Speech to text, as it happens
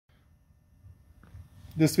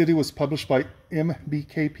This video was published by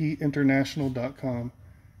mbkpinternational.com.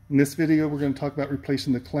 In this video, we're going to talk about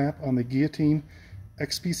replacing the clamp on the GUILLOTINE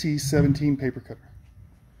XPC17 paper cutter.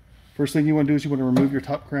 First thing you want to do is you want to remove your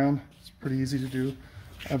top crown. It's pretty easy to do.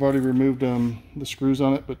 I've already removed the screws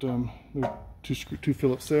on it, but there are two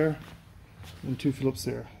Phillips there and two Phillips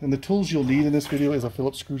there. And the tools you'll need in this video is a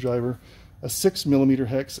Phillips screwdriver, a 6mm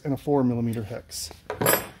hex, and a 4mm hex.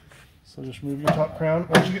 So just remove your top crown.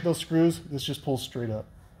 Once you get those screws, this just pulls straight up.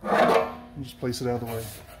 And just place it out of the way.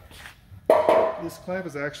 This clamp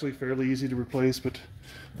is actually fairly easy to replace, but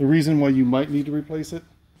the reason why you might need to replace it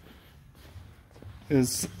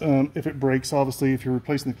is if it breaks. Obviously, if you're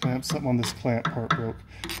replacing the clamp, something on this clamp part broke.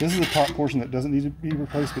 This is the top portion that doesn't need to be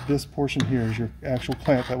replaced, but this portion here is your actual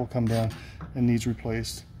clamp that will come down and needs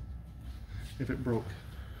replaced if it broke.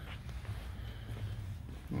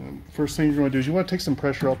 First thing you're going to do is you want to take some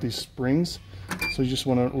pressure off these springs. So you just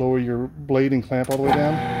want to lower your blade and clamp all the way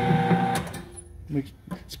down.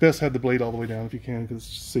 It's best to have the blade all the way down if you can, because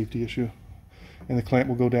it's a safety issue. And the clamp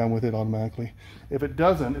will go down with it automatically. If it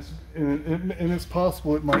doesn't, and it's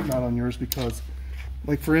possible it might not on yours, because,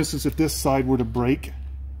 like for instance, if this side were to break,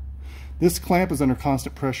 this clamp is under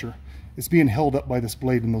constant pressure. It's being held up by this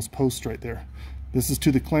blade and those posts right there. This is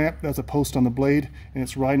to the clamp, that's a post on the blade, and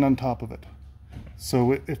it's riding on top of it.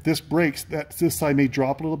 So if this breaks, this side may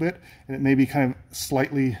drop a little bit, and it may be kind of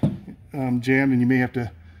slightly jammed, and you may have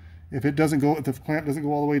to, if the clamp doesn't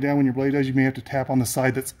go all the way down when your blade does, you may have to tap on the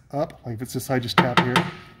side that's up. Like if it's this side, just tap here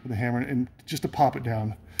with a hammer, and just to pop it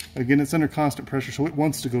down. Again, it's under constant pressure, so it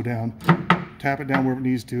wants to go down. Tap it down where it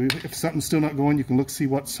needs to. If something's still not going, you can see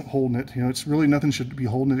what's holding it. You know, it's really nothing should be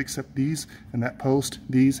holding it except these and that post,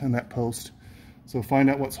 these and that post. So find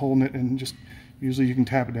out what's holding it, and just usually you can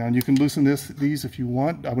tap it down. You can loosen these if you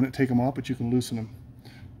want. I wouldn't take them off, but you can loosen them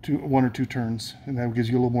 1 or 2 turns, and that gives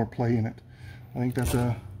you a little more play in it. I think that's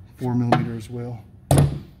a 4mm as well.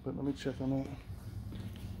 But let me check on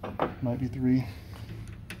that. Might be 3.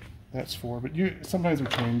 That's 4. But sometimes they're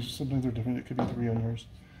changed. Sometimes they're different. It could be 3 on yours.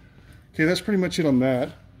 Okay, that's pretty much it on that.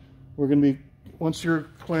 We're going to be, once your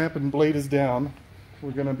clamp and blade is down, we're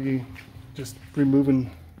going to be just removing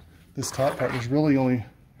this top part. There's really only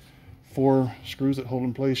 4 screws that hold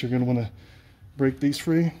in place. You're going to want to break these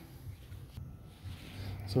free.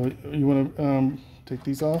 So you want to take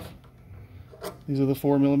these off. These are the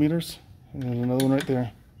 4mm, and there's another one right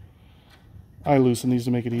there. I loosen these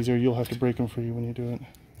to make it easier. You'll have to break them free when you do it.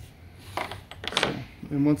 So,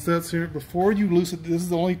 and once that's here, before you loosen, this is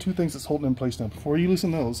the only 2 things that's holding in place now. Before you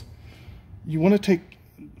loosen those, you want to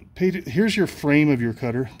here's your frame of your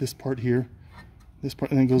cutter. This part here, this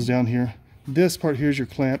part, and then it goes down here. This part here is your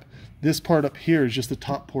clamp. This part up here is just the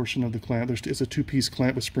top portion of the clamp. It's a 2-piece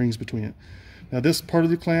clamp with springs between it. Now this part of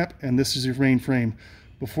the clamp, and this is your main frame.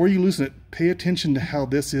 Before you loosen it, pay attention to how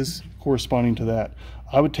this is corresponding to that.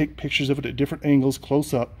 I would take pictures of it at different angles,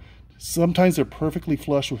 close up. Sometimes they're perfectly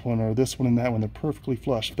flush with one another. This one and that one, they're perfectly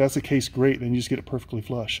flush. If that's the case, great, then you just get it perfectly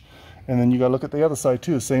flush. And then you gotta look at the other side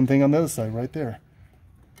too. Same thing on the other side, right there.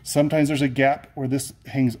 Sometimes there's a gap where this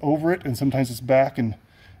hangs over it, and sometimes it's back and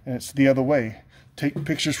it's the other way. Take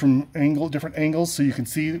pictures from different angles so you can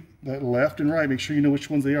see the left and right. Make sure you know which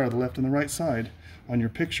ones they are, the left and the right side on your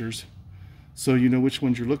pictures, so you know which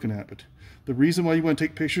ones you're looking at. But the reason why you want to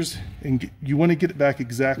take pictures, and you want to get it back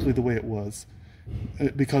exactly the way it was,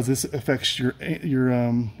 because this affects your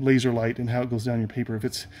laser light and how it goes down your paper.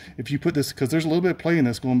 If you put this, because there's a little bit of play in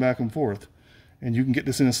this going back and forth, and you can get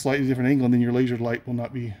this in a slightly different angle, and then your laser light will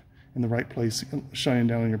not be in the right place shining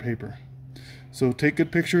down on your paper. So take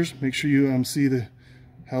good pictures, make sure you see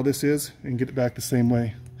how this is, and get it back the same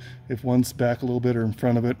way. If one's back a little bit or in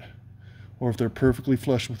front of it, or if they're perfectly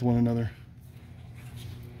flush with one another.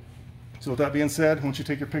 So with that being said, once you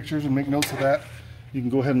take your pictures and make notes of that, you can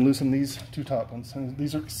go ahead and loosen these 2 top ones. And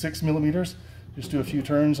these are 6mm. Just do a few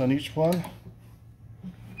turns on each one.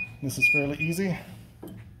 This is fairly easy.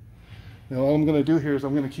 Now all I'm going to do here is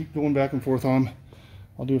I'm going to keep going back and forth on.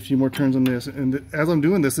 I'll do a few more turns on this, and as I'm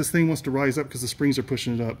doing this thing wants to rise up because the springs are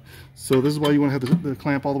pushing it up. So this is why you want to have the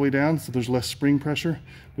clamp all the way down, so there's less spring pressure,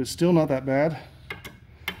 but it's still not that bad.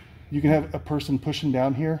 You can have a person pushing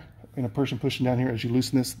down here and a person pushing down here as you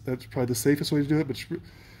loosen this. That's probably the safest way to do it,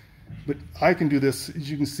 but I can do this,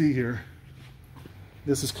 as you can see here.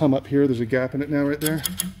 This has come up here, there's a gap in it now right there.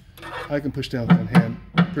 I can push down with one hand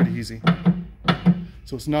pretty easy.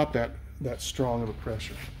 So it's not that strong of a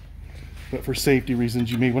pressure. But for safety reasons,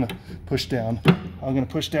 you may want to push down. I'm going to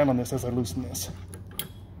push down on this as I loosen this. I'm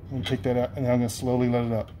going to take that out, and I'm going to slowly let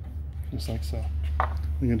it up, just like so. I'm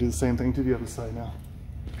going to do the same thing to the other side now.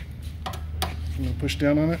 I'm going to push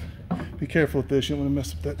down on it. Be careful with this, you don't want to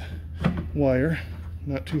mess up that wire.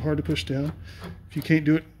 not too hard to push down. If you can't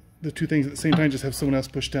do it, the two things at the same time, just have someone else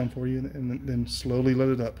push down for you, and then slowly let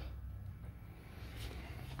it up.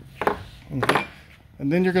 Okay.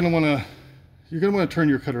 And then you're going to want to turn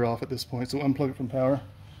your cutter off at this point. So unplug it from power,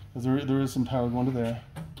 because there is some power going to there.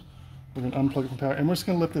 We're going to unplug it from power, and we're just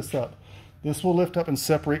going to lift this up. This will lift up and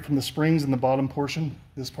separate from the springs in the bottom portion,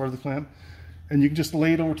 this part of the clamp, and you can just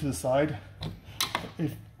lay it over to the side.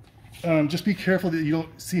 Just be careful that you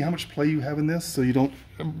don't see how much play you have in this, so you don't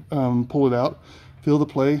pull it out. Feel the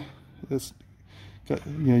play.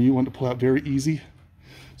 You want to pull out very easy.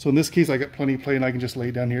 So in this case, I got plenty of play, and I can just lay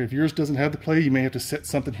it down here. If yours doesn't have the play, you may have to set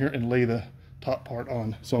something here and lay the top part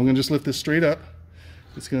on. So I'm going to just lift this straight up.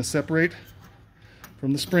 It's going to separate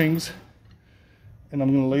from the springs, and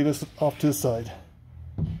I'm going to lay this off to the side.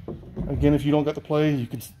 Again, if you don't got the play, you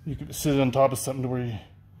could sit it on top of something to where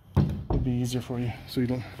it'd be easier for you, so you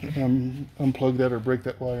don't unplug that or break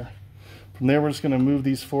that wire. From there, we're just going to move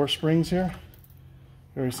these 4 springs here.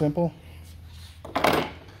 Very simple. And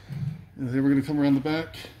then we're going to come around the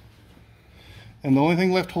back. And the only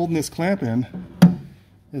thing left holding this clamp in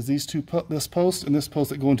is these two, this post and this post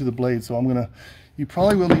that go into the blade. So you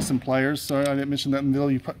probably will need some pliers. Sorry, I didn't mention that in the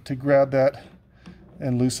middle. To grab that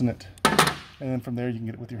and loosen it. And then from there, you can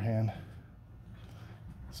get it with your hand.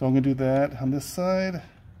 So I'm going to do that on this side.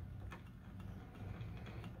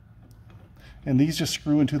 And these just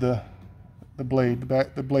screw into the blade,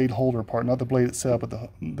 the blade holder part, not the blade itself, but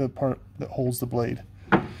the part that holds the blade.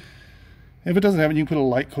 If it doesn't have it, you can put a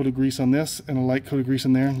light coat of grease on this and a light coat of grease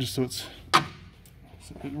in there, just so it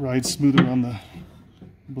rides smoother on the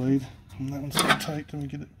blade. And that one's so tight. Let me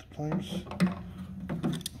get it the pliers.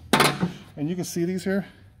 And you can see these here.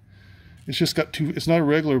 It's just got two. It's not a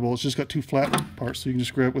regular bowl. It's just got 2 flat parts, so you can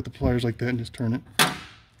just grab it with the pliers like that and just turn it.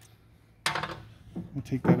 I'll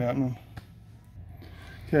take that out now.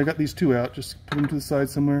 Okay, I got these 2 out. Just put them to the side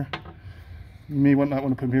somewhere. You may not want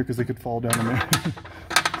to put them here because they could fall down in there.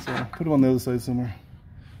 So put them on the other side somewhere.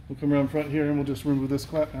 We'll come around front here and we'll just remove this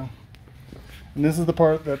clamp now. And this is the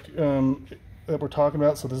part that we're talking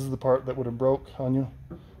about. So this is the part that would have broke on you.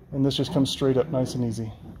 And this just comes straight up nice and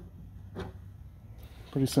easy.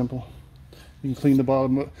 Pretty simple. You can clean the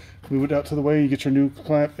bottom, move it out to the way, you get your new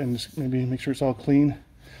clamp, and just maybe make sure it's all clean.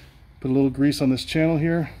 Put a little grease on this channel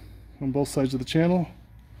here, on both sides of the channel.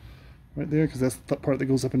 Right there, because that's the part that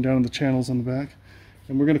goes up and down in the channels on the back.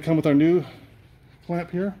 And we're going to come with our new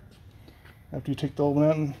clamp here. After you take the old one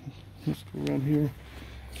out and just go around here.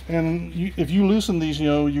 And if you loosen these,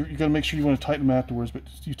 you got to make sure you want to tighten them afterwards, but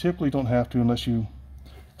you typically don't have to unless you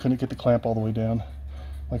couldn't get the clamp all the way down.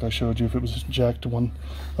 Like I showed you, if it was jacked up on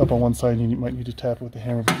one side, you might need to tap it with the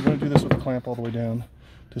hammer. But you're going to do this with the clamp all the way down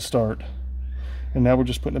to start. And now we're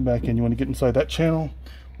just putting it back in. You want to get inside that channel,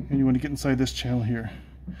 and you want to get inside this channel here.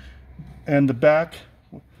 And the back,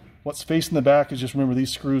 what's facing the back is just remember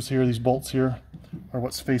these screws here, these bolts here, are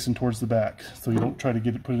what's facing towards the back. So you don't try to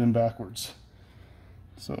put it in backwards.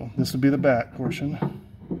 So this would be the back portion.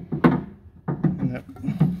 And that,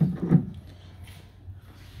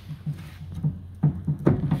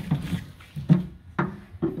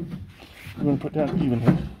 we're going to put down even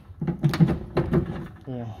here.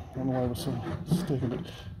 There. I don't know why it was so sticky, but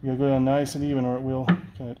you got to go down nice and even, or it will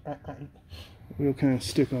kind of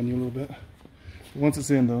stick on you a little bit. Once it's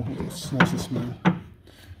in, though, it's nice and smooth.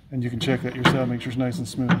 And you can check that yourself, make sure it's nice and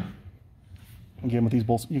smooth. Again, with these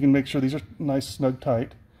bolts, you can make sure these are nice, snug,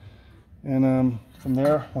 tight. And from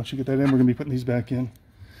there, once you get that in, we're going to be putting these back in.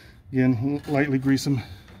 Again, lightly grease them.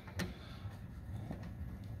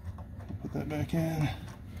 Put that back in.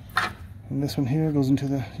 And this one here goes into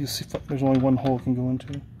the, you see there's only one hole it can go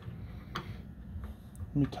into.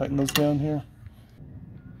 Let me tighten those down here.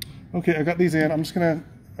 Okay, I got these in. I'm just going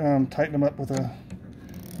to tighten them up with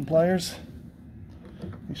some pliers.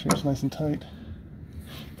 Make sure it's nice and tight.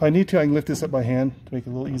 If I need to, I can lift this up by hand to make it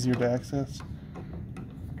a little easier to access.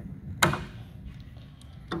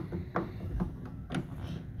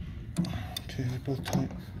 Okay, they're both tight.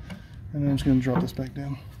 And then I'm just going to drop this back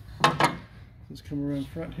down. Let's come around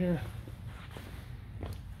front here.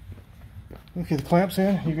 Okay, the clamp's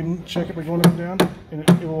in. You can check it by going up and down, and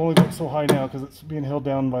it will only go so high now because it's being held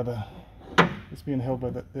down by the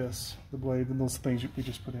blade and those things we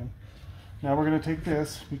just put in. Now we're going to take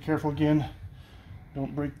this. Be careful again.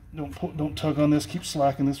 Don't tug on this. Keep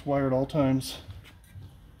slacking this wire at all times.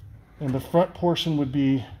 And the front portion would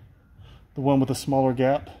be the one with the smaller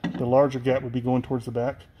gap. The larger gap would be going towards the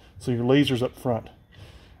back. So your laser's up front.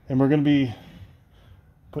 And we're going to be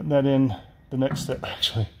putting that in the next step,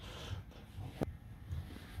 actually.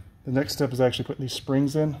 The next step is actually putting these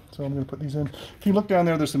springs in. So I'm going to put these in. If you look down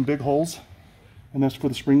there, there's some big holes. And that's for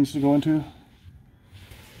the springs to go into.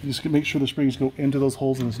 You just make sure the springs go into those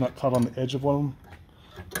holes and it's not caught on the edge of one of them.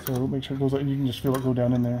 So make sure it goes out, and you can just feel it go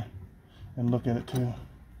down in there and look at it too.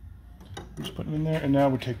 Just put it in there, and now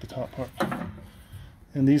we take the top part.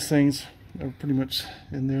 And these things are pretty much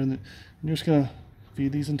in there, and you're just gonna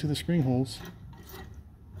feed these into the spring holes.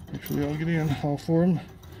 Make sure they all get in, all four of them.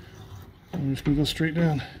 And we're just gonna go straight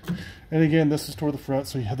down. And again, this is toward the front,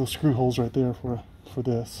 so you have those screw holes right there for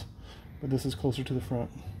this. But this is closer to the front.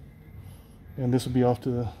 And this will be off to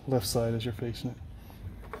the left side as you're facing it.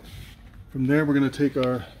 From there, we're gonna take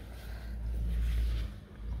our...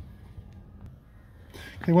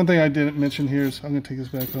 Okay, one thing I didn't mention here is, I'm gonna take this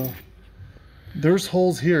back off. There's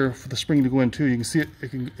holes here for the spring to go in too. You can see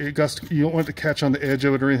you don't want it to catch on the edge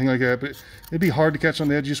of it or anything like that, but it'd be hard to catch on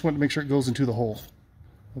the edge. You just want to make sure it goes into the hole.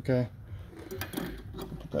 Okay.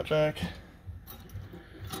 Put that back.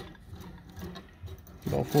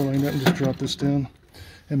 Get all four lined up and just drop this down.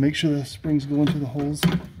 And make sure the springs go into the holes.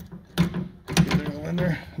 They go in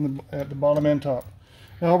there and at the bottom and top.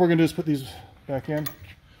 Now all we're going to do is put these back in,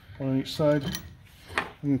 one on each side. I'm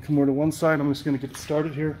going to come over to one side. I'm just going to get it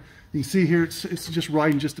started here. You can see here it's just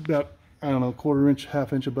riding just about, I don't know, quarter inch,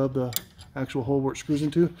 half inch above the actual hole where it screws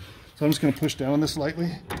into. So I'm just going to push down on this lightly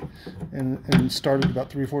and start it about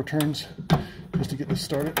 3 or 4 turns just to get this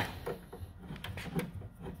started.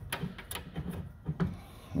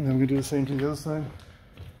 And then we're going to do the same to the other side.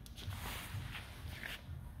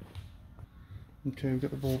 Okay, we've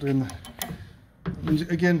got the bolt in. And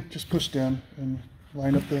again, just push down and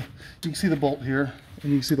line up you can see the bolt here,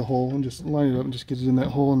 and you can see the hole, and just line it up and just get it in that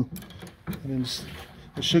hole, and then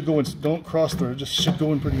it should go in. Don't cross there, it just should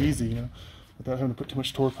go in pretty easy, you know, without having to put too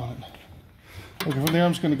much torque on it. Okay, from there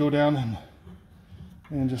I'm just going to go down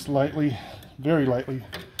and just lightly, very lightly,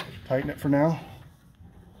 tighten it for now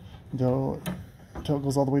until it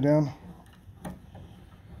goes all the way down.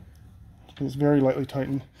 It's very lightly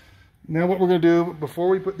tightened. Now what we're going to do before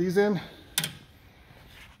we put these in,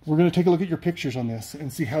 we're going to take a look at your pictures on this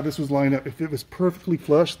and see how this was lined up. If it was perfectly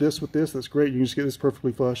flush, this with this, that's great. You can just get this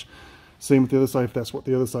perfectly flush. Same with the other side if that's what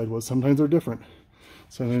the other side was. Sometimes they're different.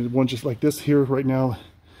 So one just like this here right now,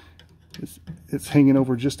 it's hanging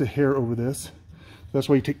over just a hair over this. That's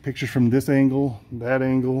why you take pictures from this angle, that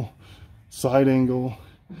angle, side angle,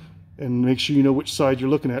 and make sure you know which side you're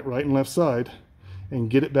looking at, right and left side, and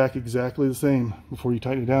get it back exactly the same before you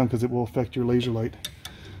tighten it down, because it will affect your laser light.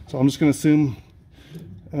 So I'm just going to assume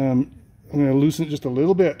I'm going to loosen it just a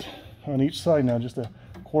little bit on each side now, just a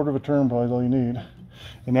quarter of a turn probably is all you need.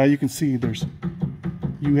 And now you can see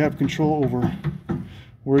you have control over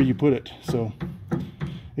where you put it. So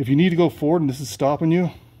if you need to go forward and this is stopping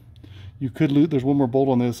you, you could lose. There's one more bolt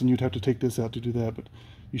on this and you'd have to take this out to do that, but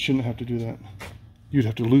you shouldn't have to do that. You'd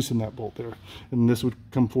have to loosen that bolt there, and this would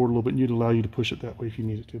come forward a little bit and you'd allow you to push it that way if you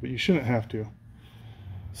needed to, but you shouldn't have to.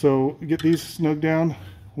 So get these snug down.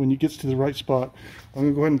 When you get to the right spot,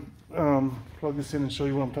 I'm going to go ahead and plug this in and show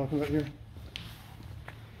you what I'm talking about here.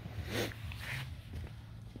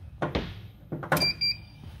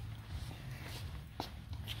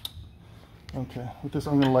 Okay, with this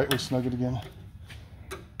I'm going to lightly snug it again.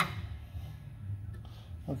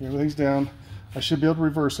 Okay, everything's down. I should be able to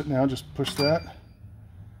reverse it now. Just push that.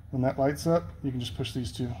 When that lights up, you can just push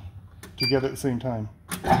these two together at the same time.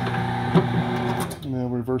 And then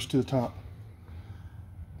reverse to the top.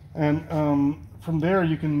 And from there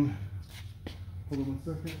you can, hold on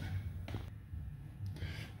 1 second.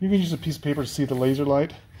 You can use a piece of paper to see the laser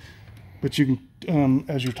light, but you can,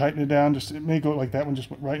 as you tighten it down, it may go like that one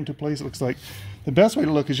just went right into place. It looks like the best way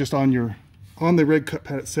to look is just on the red cut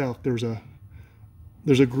pad itself. There's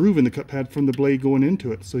a groove in the cut pad from the blade going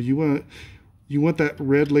into it. So you want that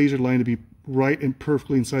red laser line to be right and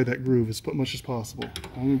perfectly inside that groove as much as possible.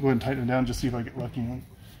 I'm going to go ahead and tighten it down, just see if I get lucky.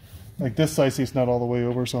 Like this side, see it's not all the way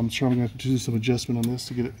over, so I'm sure I'm going to have to do some adjustment on this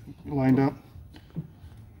to get it lined up.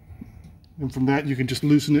 And from that, you can just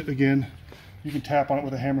loosen it again. You can tap on it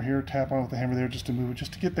with a hammer here, tap on it with a hammer there, just to move it,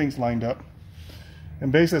 just to get things lined up.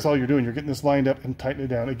 And basically that's all you're doing. You're getting this lined up and tighten it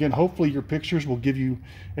down. Again, hopefully your pictures will give you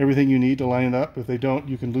everything you need to line it up. If they don't,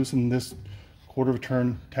 you can loosen this quarter of a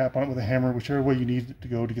turn, tap on it with a hammer, whichever way you need it to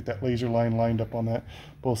go to get that laser line lined up on that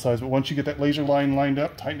both sides. But once you get that laser line lined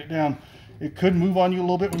up, tighten it down. It could move on you a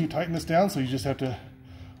little bit when you tighten this down, so you just have to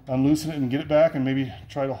unloosen it and get it back, and maybe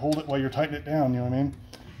try to hold it while you're tightening it down, you know what I mean?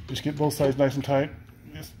 Just get both sides nice and tight.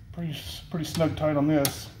 It's pretty snug tight on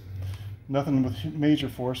this. Nothing with major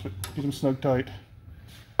force, but get them snug tight.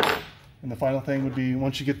 And the final thing would be,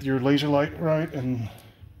 once you get your laser light right, and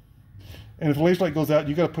if the laser light goes out,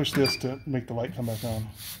 you got to push this to make the light come back on.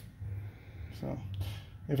 So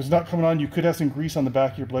if it's not coming on, you could have some grease on the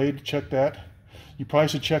back of your blade. Check that. You probably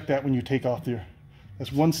should check that when you take off that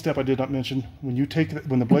That's one step I did not mention. When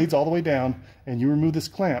the blade's all the way down and you remove this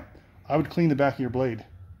clamp, I would clean the back of your blade,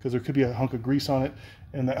 because there could be a hunk of grease on it,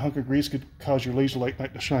 and that hunk of grease could cause your laser light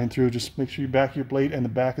not to shine through. Just make sure your back of your blade and the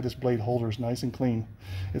back of this blade holder is nice and clean.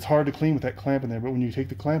 It's hard to clean with that clamp in there, but when you take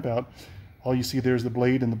the clamp out, all you see there's the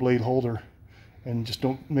blade and the blade holder. And just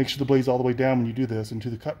don't make sure the blade's all the way down when you do this into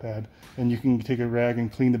the cut pad. And you can take a rag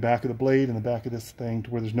and clean the back of the blade and the back of this thing to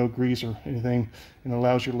where there's no grease or anything, and it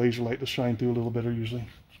allows your laser light to shine through a little better usually.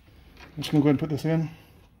 I'm just going to go ahead and put this in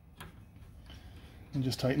and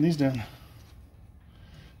just tighten these down.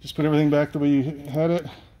 Just put everything back the way you had it.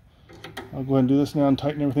 I'll go ahead and do this now and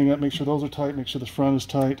tighten everything up. Make sure those are tight. Make sure the front is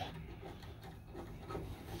tight.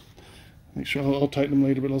 Make sure I'll tighten them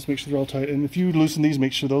later, but let's make sure they're all tight. And if you loosen these,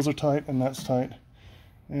 make sure those are tight and that's tight.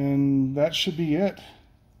 And that should be it.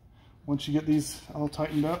 Once you get these all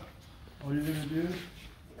tightened up, all you're going to do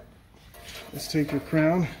is take your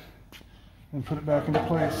crown and put it back into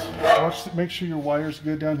place. Make sure your wire's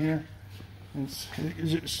good down here.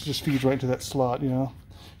 It just feeds right into that slot, you know.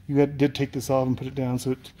 You did take this off and put it down,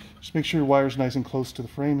 so just make sure your wire's nice and close to the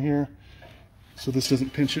frame here, so this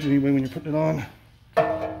doesn't pinch it anyway when you're putting it on.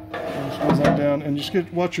 Goes on down, and just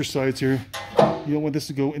watch your sides here. You don't want this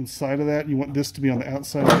to go inside of that. You want this to be on the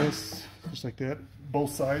outside of this, just like that,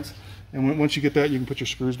 both sides. And once you get that, you can put your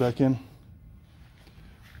screws back in.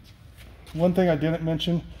 One thing I didn't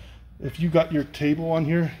mention, if you got your table on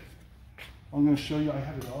here, I'm going to show you. I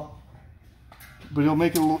have it off, but it'll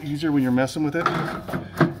make it a little easier when you're messing with it.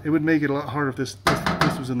 It would make it a lot harder if this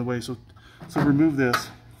was in the way. So remove this,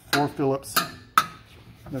 4 Phillips.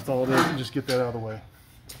 That's all it is, and just get that out of the way.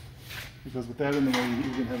 Because with that in the way,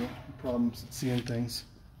 you're going to have problems seeing things.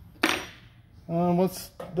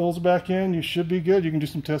 Once those are back in, you should be good. You can do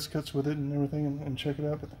some test cuts with it and everything and check it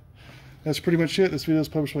out. But that's pretty much it. This video is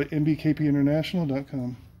published by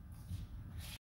mbkpinternational.com.